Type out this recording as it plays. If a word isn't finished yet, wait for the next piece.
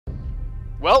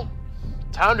Well,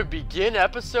 time to begin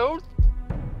episode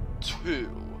 2.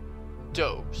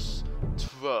 Dose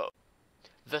 12.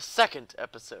 The second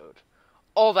episode.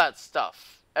 All that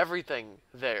stuff. Everything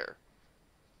there.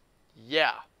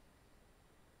 Yeah.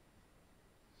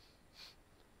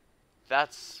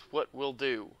 That's what we'll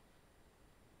do.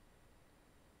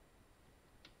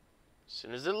 As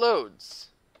soon as it loads.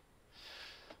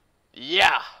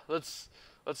 Yeah, let's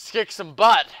kick some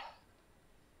butt.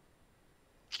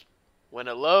 When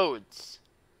it loads,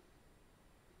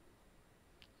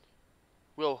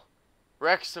 we'll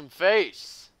wreck some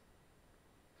face.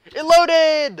 It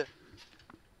loaded!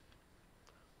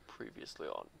 Previously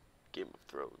on Game of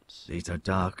Thrones. These are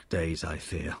dark days, I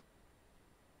fear.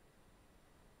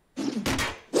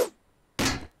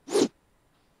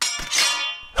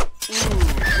 Ooh,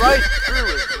 right through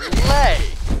his leg!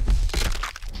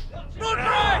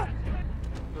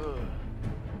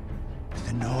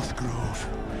 The North Grove.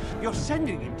 You're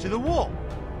sending him to the wall.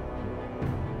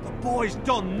 The boy's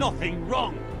done nothing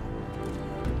wrong.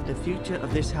 The future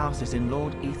of this house is in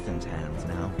Lord Ethan's hands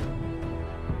now.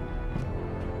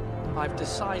 I've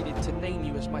decided to name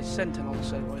you as my sentinel,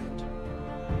 Sir Royland.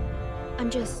 I'm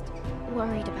just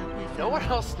worried about my family. No one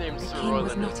else named The Sir king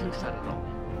was Royland not as in Sentinel.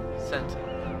 Sentinel.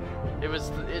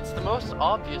 It's the most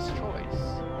obvious choice.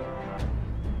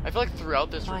 I feel like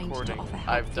throughout this Trying to recording, offer help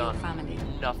I've for your done family.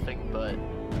 nothing but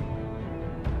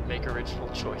make original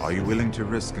choices. Are you willing to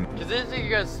risk an Because as you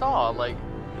guys saw, like,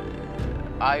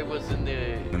 I was in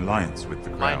the alliance with the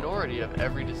Crown? minority of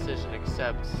every decision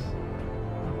except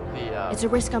the It's a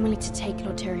risk I'm willing to take,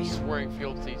 Lord Tyrion. swearing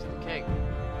fealty to the king.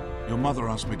 Your mother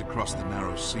asked me to cross the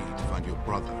narrow sea to find your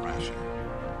brother, Asher.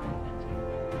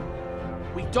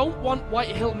 We don't want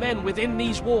Whitehill men within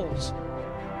these walls.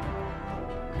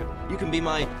 You can be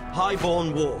my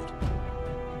highborn ward.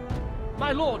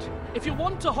 My lord, if you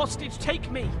want a hostage,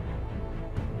 take me.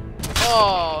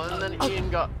 Oh, and then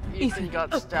Ethan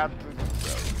got stabbed through the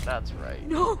throat. That's right.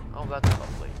 No! Oh, that's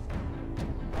lovely.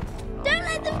 Oh, Don't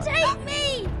let them God. take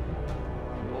me!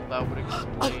 Well, that would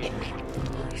explain why you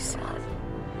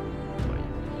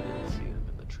didn't see him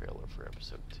in the trailer for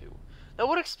episode 2. That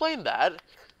would explain that.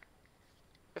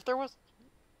 If there was...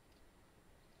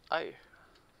 I've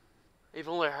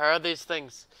only heard these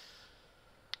things.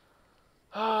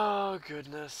 Oh,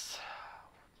 goodness.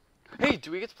 Hey,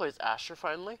 do we get to play as Asher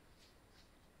finally?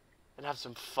 And have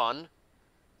some fun?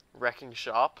 Wrecking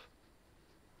shop?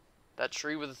 That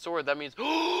tree with a sword, that means...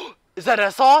 Is that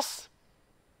Essos?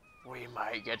 We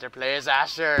might get to play as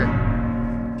Asher.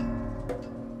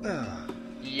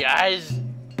 Yes!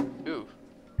 Ooh,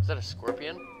 is that a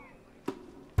scorpion?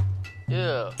 Ew.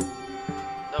 No,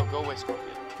 go away, scorpion.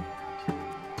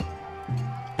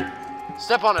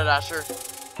 Step on it, Asher.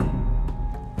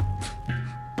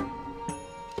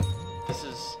 This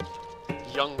is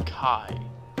young Kai,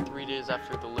 3 days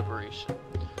after the liberation.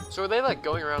 So are they like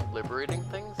going around liberating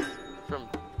things from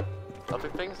other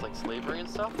things like slavery and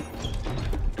stuff?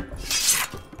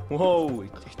 Whoa,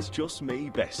 it's just me,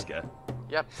 Beska.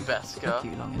 Yep, Beska. Took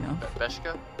you long enough.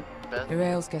 Beshka? The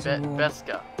rail's getting warm.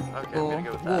 Beska. Okay, I'm Or gonna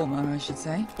go with that. warmer, I should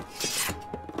say.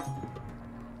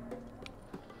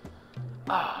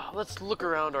 Let's look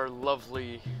around our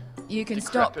lovely You can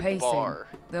stop decrepit pacing. bar.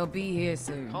 They'll be here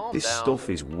soon. Calm This down. stuff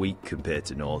is weak compared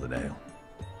to Northern Ale.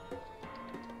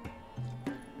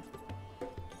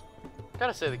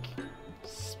 Gotta say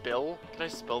spill? Can I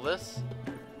spill this?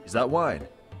 Is that wine?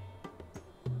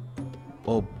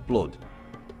 Or blood?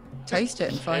 Taste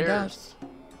it and find out. Cares?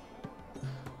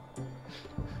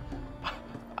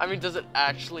 I mean, does it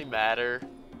actually matter?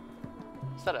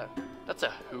 Is that that's a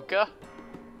hookah?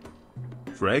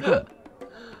 Fragrant.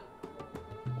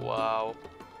 Wow.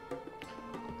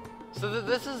 So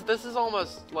this is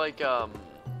almost like Oh.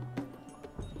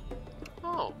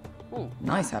 Ooh.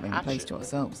 Nice having the place hatchet. to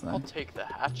ourselves, I'll though. take the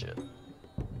hatchet.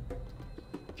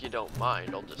 If you don't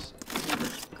mind, I'll just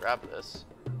grab this.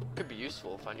 Could be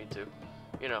useful if I need to,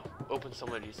 you know, open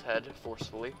somebody's head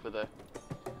forcefully with a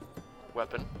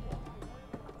weapon.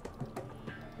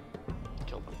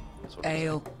 Kill them. That's what I'm saying.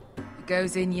 Ale. It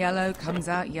goes in yellow, comes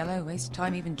out yellow. Waste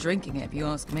time even drinking it, if you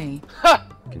ask me.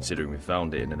 Considering we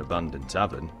found it in an abandoned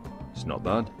tavern, it's not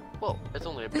bad. Well, it's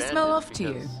only They abandoned smell off to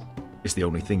you. because- It's the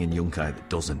only thing in Yunkai that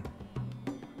doesn't.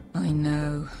 I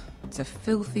know. It's a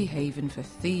filthy haven for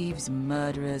thieves,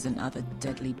 murderers, and other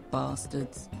deadly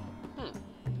bastards.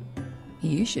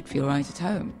 You should feel right at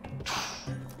home.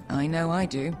 I know I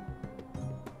do.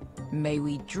 May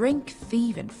we drink,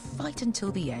 thieve, and fight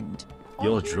until the end.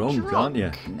 You're you drunk, aren't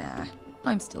you? Nah,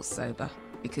 I'm still sober,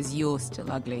 because you're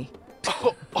still ugly.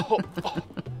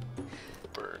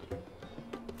 Burn.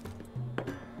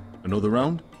 Another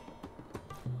round?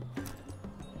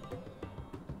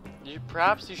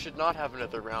 Perhaps you should not have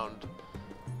another round,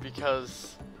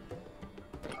 because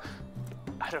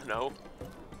I don't know.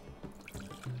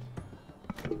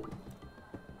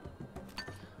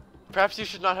 Perhaps you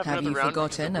should not have another round. Have you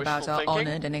forgotten about our thinking.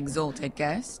 honored and exalted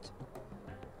guest?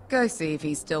 Go see if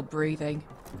he's still breathing.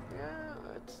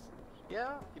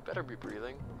 Yeah, he better be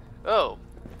breathing. Oh,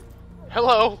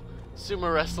 hello,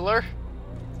 sumo wrestler.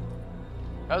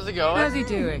 How's it going? How's he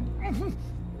doing?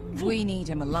 We need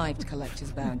him alive to collect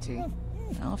his bounty.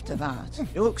 After that...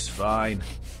 He looks fine.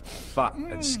 Fat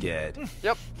and scared.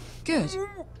 Yep. Good.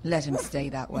 Let him stay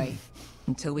that way.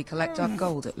 Until we collect our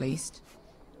gold, at least.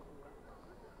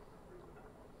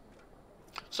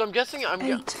 So I'm guessing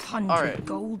 800 Alright.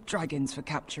 gold dragons for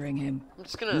capturing him. I'm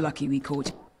just gonna... Lucky we caught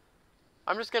him.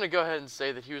 I'm just gonna go ahead and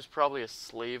say that he was probably a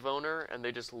slave owner, and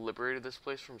they just liberated this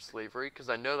place from slavery, because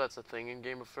I know that's a thing in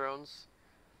Game of Thrones.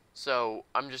 So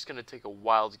I'm just gonna take a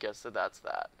wild guess that that's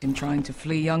that. Him trying to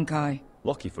flee Yunkai.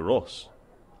 Lucky for us.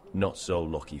 Not so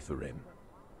lucky for him.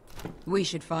 We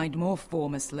should find more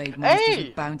former slave masters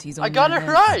with bounties on I got their it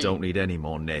heads. right! I don't need any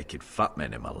more naked fat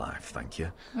men in my life, thank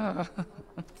you.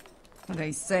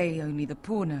 They say only the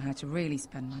poor know how to really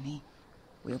spend money.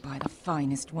 We'll buy the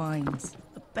finest wines,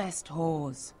 the best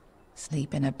whores,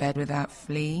 sleep in a bed without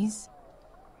fleas.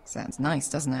 Sounds nice,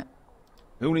 doesn't it?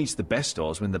 Who needs the best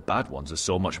stores when the bad ones are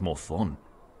so much more fun?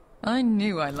 I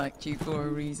knew I liked you for a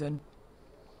reason.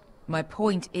 My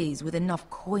point is, with enough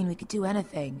coin we could do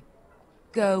anything.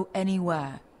 Go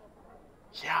anywhere.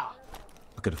 Yeah.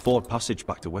 I could afford passage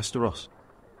back to Westeros.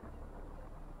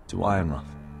 To Ironrath.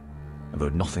 I've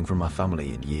heard nothing from my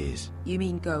family in years. You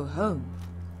mean go home?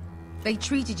 They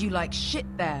treated you like shit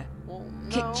there. Well,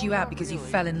 Kicked you out because you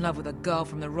fell in love with a girl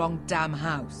from the wrong damn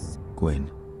house. Gwyn.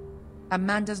 A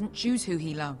man doesn't choose who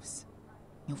he loves.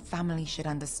 Your family should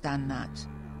understand that.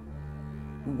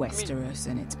 Westeros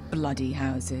and its bloody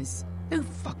houses. Who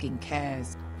fucking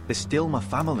cares? They're still my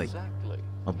family. Exactly.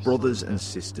 My brothers and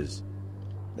sisters.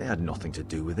 They had nothing to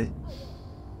do with it.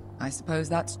 I suppose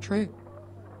that's true.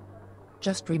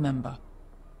 Just remember,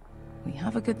 we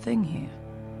have a good thing here.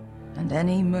 And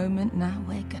any moment now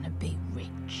we're gonna be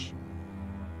rich.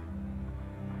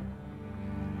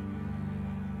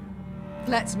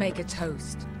 Let's make a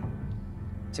toast.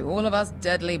 To all of us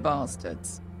deadly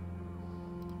bastards.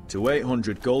 To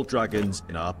 800 gold dragons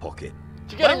in our pocket.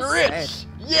 To getting Well rich! said.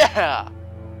 Yeah!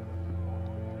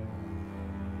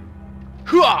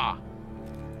 Hooah!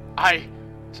 I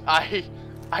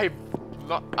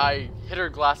hit her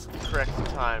glass at the correct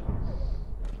time.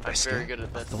 I'm very good at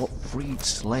I this. thought freed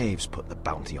slaves put the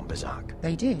bounty on Berserk.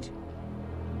 They did.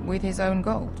 With his own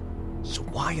gold. So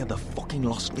why are the fucking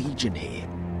Lost Legion here?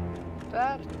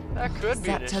 That could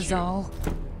be an issue.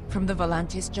 Zaptazal from the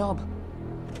Volantis job.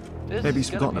 This Maybe is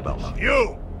he's gonna forgotten be an about that.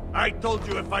 You! I told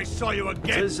you if I saw you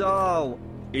again, Tazal!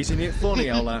 Isn't it funny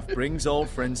how life brings old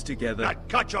friends together? I'd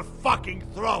cut your fucking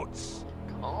throats!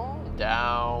 issue. Calm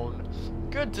down.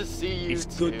 Good to see you It's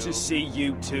too. good to see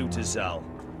you too, Tazal.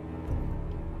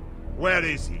 Where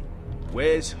is he?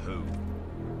 Where's who?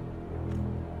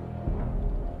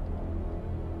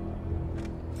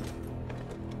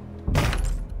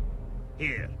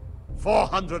 Here.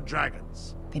 400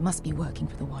 dragons. They must be working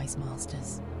for the Wise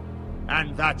Masters.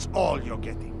 And that's all you're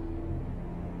getting.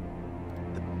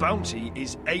 The bounty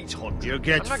is 800. You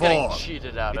get I'm not 4. getting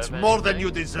cheated out It's of more than anything.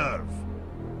 you deserve.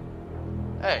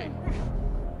 Hey.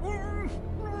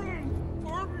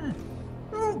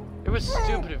 It was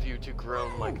stupid of you to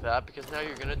groan like that, because now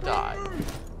you're gonna die.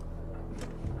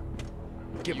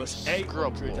 Give You us 800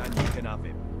 scrub and you can have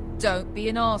him. Don't be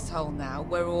an asshole now.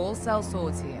 We're all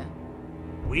sellswords here.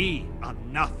 We are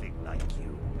nothing like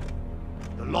you.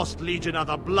 The Lost Legion are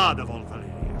the blood of all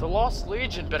Valyria. The Lost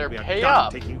Legion better We are pay done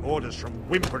up. taking orders from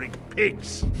whimpering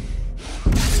pigs.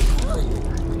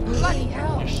 Bloody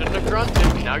hell! You shouldn't have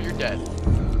grunted, now you're dead.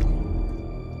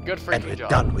 Good And freaking we're job.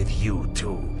 done with you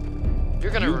too.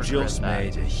 You're gonna You regret just that.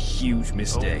 made a huge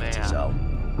mistake, man.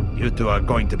 Tazal. You two are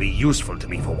going to be useful to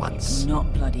me for once.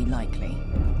 Not bloody likely.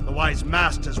 The Wise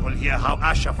Masters will hear how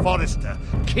Asher Forrester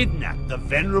kidnapped the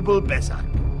venerable Bezak.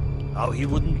 How he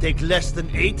wouldn't take less than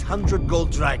 800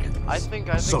 gold dragons. I think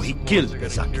so he some killed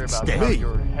lords are gonna Bezak hear about instead. how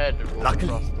your head rolled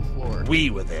Luckily, across the floor. we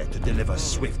were there to deliver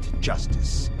swift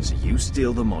justice. So you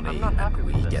steal the money I'm not happy and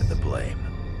with we this. get the blame.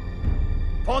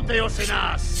 Ponteos in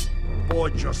us!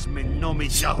 Pojos me nomi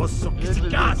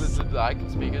jahosokisikas! I can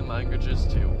speak in languages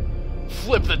too.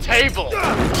 Flip the table!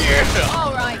 Yeah!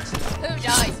 All right, who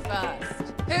dies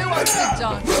first? Who wants to dance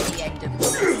at the end of the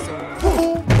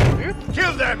sword?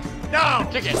 Kill them! Now!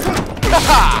 Kick it!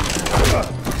 Ha!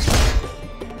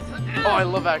 Oh, I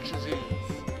love action scenes.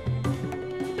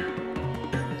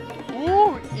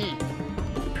 Ooh, eat.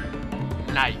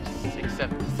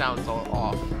 sound's all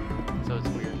off, so it's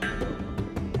weird.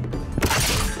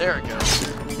 There it goes.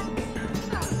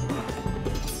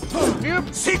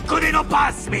 Nope. Si couldn't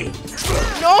pass me!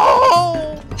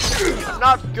 No! I'm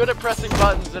not good at pressing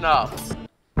buttons enough.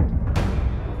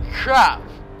 Crap.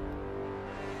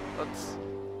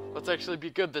 Let's actually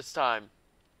be good this time.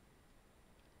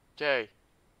 Okay.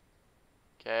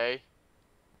 Okay.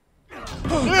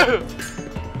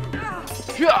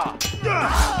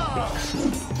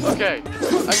 Okay, I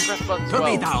can press buttons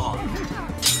well.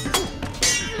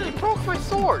 He broke my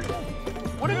sword.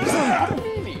 What did he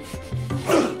mean?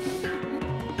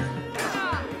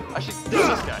 I should do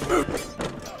this guy.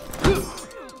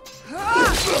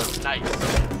 Nice.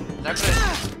 Now can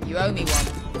I... You owe me one.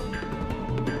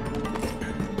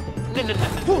 No.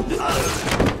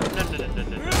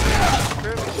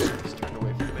 Just turned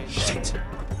away from me. Shit!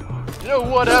 No,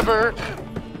 whatever.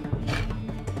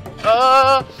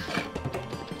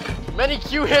 Many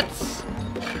Q hits.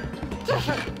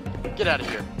 Get out of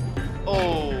here.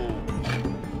 Oh.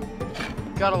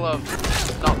 Gotta love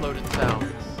not loaded sounds.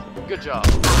 Good job.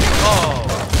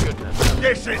 Oh, goodness.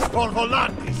 This is for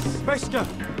Volantis! Bester!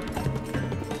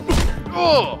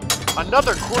 Oh,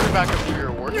 another quarterback of the year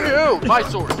award. No, my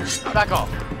sword. Back off.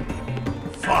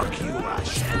 Fuck you,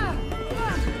 Ash.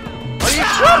 Are you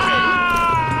sure,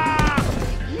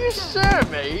 mate? You sure,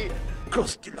 mate?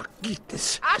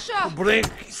 Kostilakitis. Asher!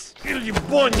 Brenkis.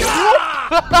 Illibonia.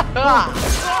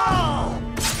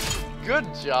 Good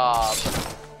job.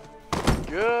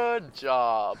 Good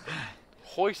job.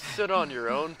 Hoist it on your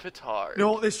own petard. You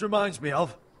know what this reminds me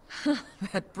of?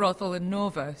 That brothel in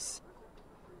Norvos.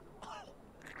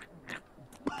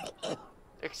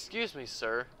 Excuse me,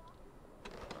 sir.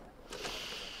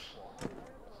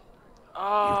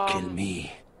 You kill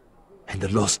me, and the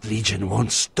Lost Legion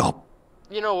won't stop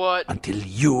You know what? until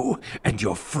you and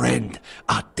your friend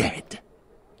are dead.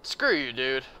 Screw you,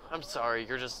 dude. I'm sorry.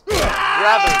 You're just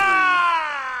rather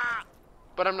rude.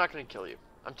 But I'm not gonna kill you.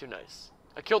 I'm too nice.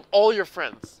 I killed all your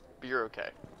friends, but you're okay.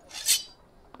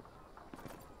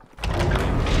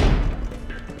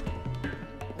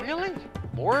 Really?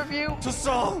 More of you? To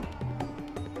song!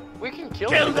 We can kill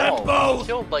Kill them all. both! We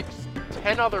killed like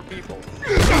 10 other people.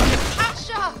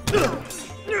 Asher!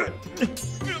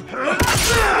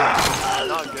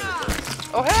 Not good at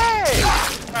this. Oh, hey!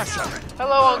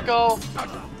 Hello, Uncle.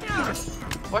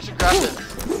 Why should grab this?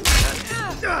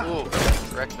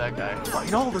 Ooh, wreck that guy.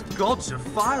 Like all the gods of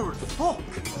fire and fuck.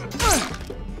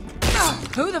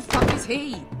 Who the fuck is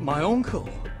he? My uncle.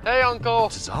 Hey, Uncle.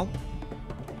 Zal?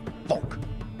 Fuck.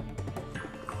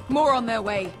 More on their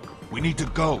way. We need to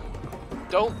go.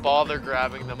 Don't bother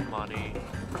grabbing the money.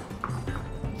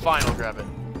 Fine, I'll grab it.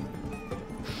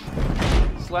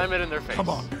 Slam it in their face. Come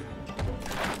on.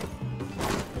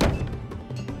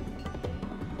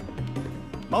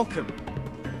 Malcolm.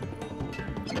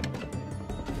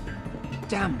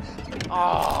 Damn.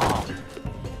 Oh,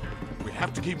 We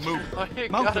have to keep moving. you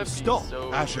Malcolm, gotta be stop.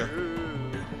 so Asher,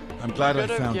 rude. I'm glad I Could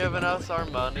have found you. given us our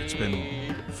money. It's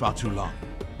been far too long.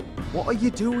 What are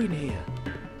you doing here?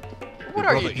 What Your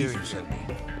are brother you doing? Ethan sent me.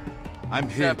 I'm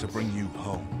here Except- to bring you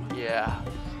home. Yeah.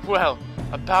 Well,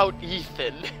 about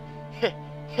Ethan.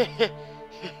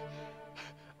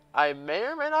 I may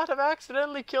or may not have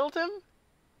accidentally killed him.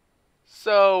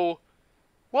 So,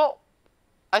 well,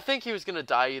 I think he was gonna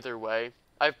die either way.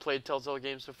 I've played Telltale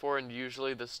games before, and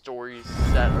usually the story's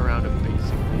set around a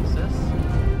basic basis.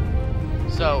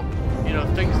 So, you know,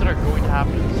 things that are going to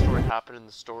happen in the story happen in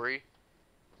the story,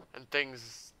 and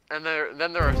things, and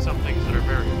then there are some things that are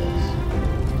variables.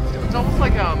 It's almost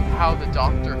like how the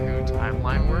Doctor Who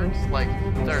timeline works. Like,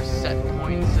 there are set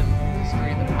points in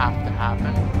history that have to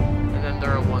happen, and then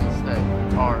there are ones that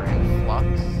are in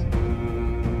flux.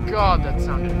 God, that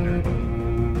sounded nerdy.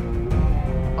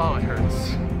 Oh, it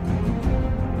hurts.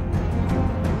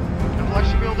 And I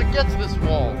should be able to get to this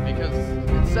wall, because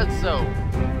it said so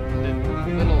in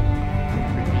the little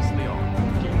previously on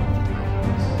Game of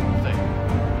Thrones thing.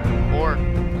 Or,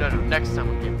 no, next time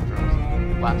on Game of Thrones.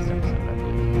 Last episode, I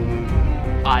believe.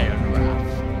 Iron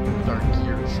Wrath with our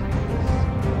gears.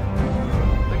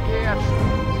 The gears.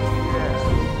 Yes.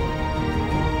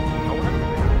 I wonder if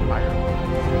they're Iron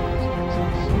Wrath.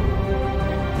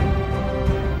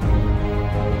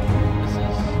 This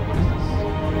is, what is this?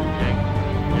 Yank.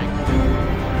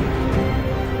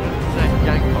 It's that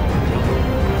yank call.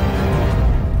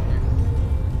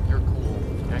 You're cool.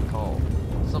 Yank call.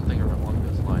 Something along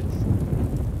those lines.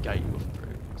 Got you of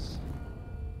Briggs.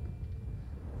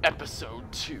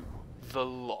 Episode 2, The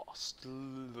Lost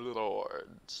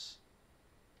Lords.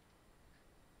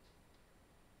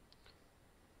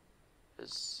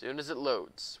 As soon as it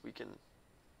loads, we can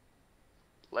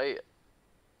Play it.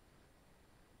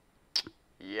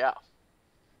 Yeah.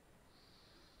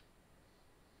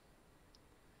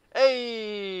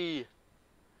 Hey!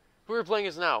 Who are we playing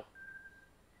as now?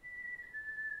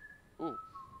 Ooh,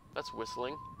 that's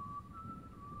whistling.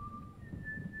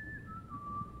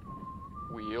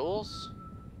 Wheels.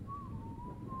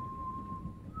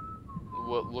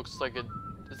 What looks like a...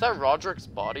 Is that Roderick's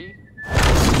body?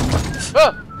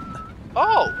 Ah!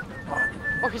 Oh!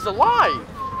 Oh, he's alive!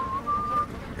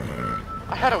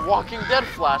 I had a Walking Dead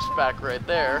flashback right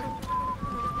there.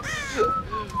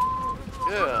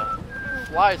 Yeah.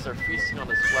 Flies are feasting on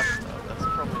his flesh though. That's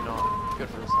probably not good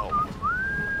for his health.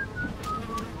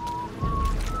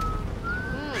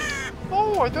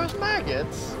 Oh, are those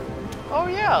maggots? Oh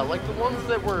yeah, like the ones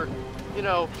that were, you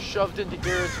know, shoved into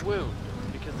Garrett's wound.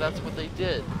 Because that's what they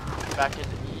did back in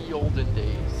the olden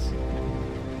days.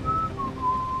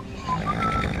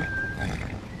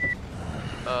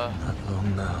 Not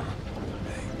long now.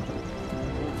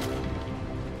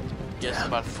 Guess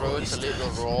my throat's a little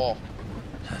raw.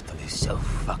 Have to be so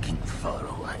fucking far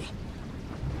away.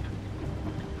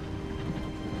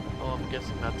 Oh, I'm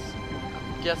guessing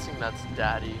that's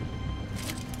Daddy.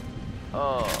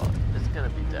 Oh, it's gonna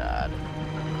be Dad.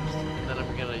 And then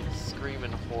I'm gonna scream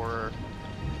in horror.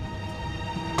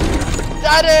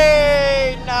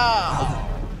 Daddy! No!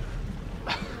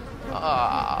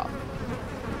 Ah.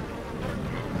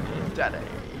 Daddy.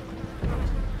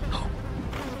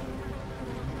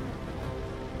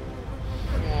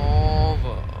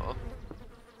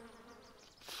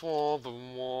 Father,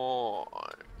 why?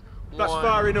 That's Why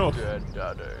far you enough. Dead,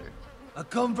 Daddy. I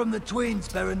come from the twins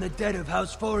bearing the dead of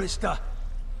House Forrester.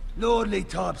 Lordly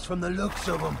types from the looks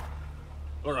of them.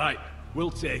 All right, we'll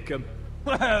take them.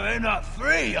 Well, they're not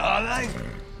free, are they?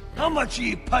 How much are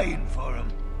you paying for them?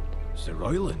 Sir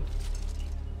Royland.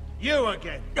 You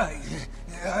again. Who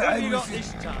have you got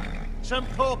this time? Some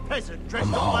poor peasant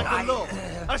dressed up like a lord.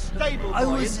 A stable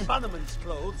boy in Bannerman's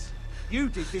clothes. You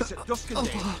did this at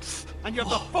Duskendale. And you have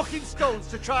the fucking stones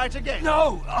to try it again.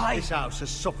 No, This house has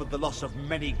suffered the loss of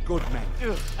many good men.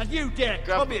 And you dare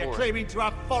Grab come here the claiming to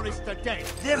have Forrester dead.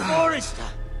 They're Forrester.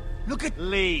 Look at...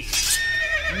 Leave.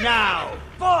 Now.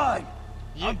 Fine.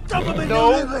 I'll dump them in the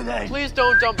No, river then. please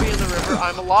don't dump me in the river.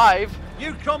 I'm alive.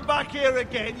 You come back here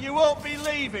again, you won't be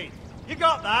leaving. You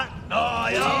got that?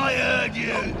 I heard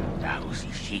you.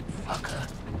 Lousy sheep fucker.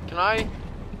 Can I?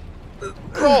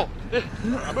 Roll.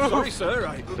 I'm sorry,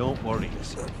 sir. Don't worry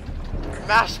yourself.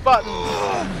 Mash button.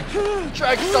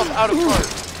 Drag stuff out of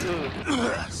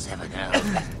cart. 7 out.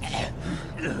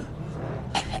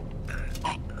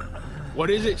 What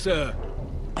is it, sir?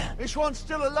 This one's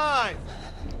still alive.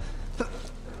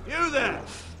 You there?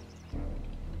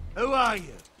 Who are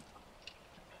you?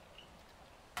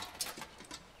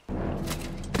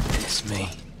 It's me.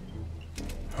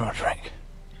 Roderick.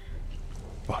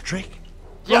 Roderick?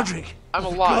 Yeah, Roderick. I'm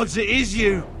alive. Gods, it is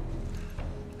you.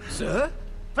 Sir?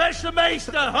 Fetch the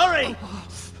maester, hurry!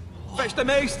 Fetch the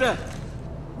maester!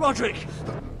 Roderick.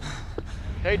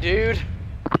 Hey, dude.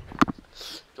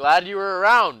 Glad you were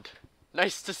around.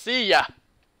 Nice to see ya.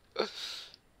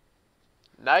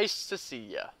 Nice to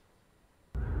see ya.